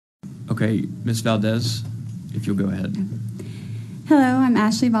Okay, Ms. Valdez, if you'll go ahead. Hello, I'm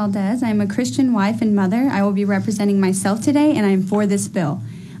Ashley Valdez. I'm a Christian wife and mother. I will be representing myself today, and I am for this bill.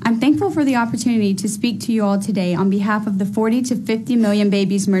 I'm thankful for the opportunity to speak to you all today on behalf of the 40 to 50 million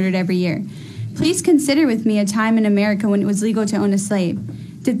babies murdered every year. Please consider with me a time in America when it was legal to own a slave.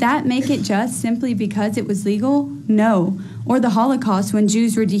 Did that make it just simply because it was legal? No. Or the Holocaust when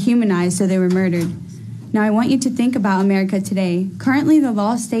Jews were dehumanized so they were murdered. Now I want you to think about America today. Currently the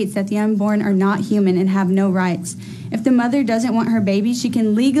law states that the unborn are not human and have no rights. If the mother doesn't want her baby, she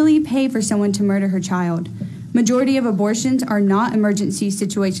can legally pay for someone to murder her child. Majority of abortions are not emergency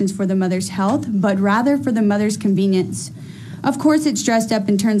situations for the mother's health, but rather for the mother's convenience. Of course, it's dressed up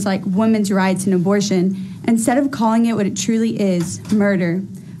in terms like women's rights and abortion, instead of calling it what it truly is, murder.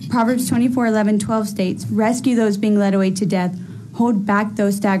 Proverbs 24:11-12 states, "Rescue those being led away to death, hold back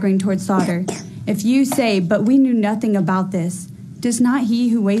those staggering toward slaughter." If you say, "But we knew nothing about this," does not he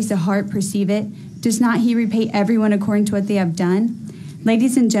who weighs the heart perceive it? Does not he repay everyone according to what they have done?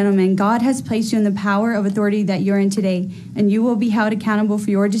 Ladies and gentlemen, God has placed you in the power of authority that you're in today, and you will be held accountable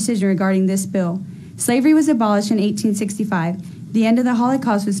for your decision regarding this bill. Slavery was abolished in 1865. The end of the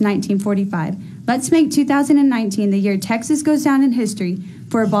Holocaust was 1945. Let's make 2019 the year Texas goes down in history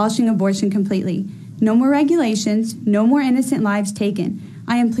for abolishing abortion completely. No more regulations, no more innocent lives taken.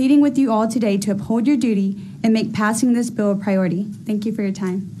 I am pleading with you all today to uphold your duty and make passing this bill a priority. Thank you for your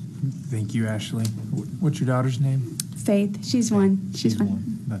time. Thank you, Ashley. What's your daughter's name? Faith. She's one. She's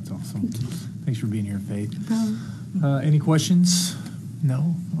one. That's awesome. Thanks for being here, Faith. No problem. Any questions?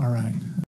 No? All right.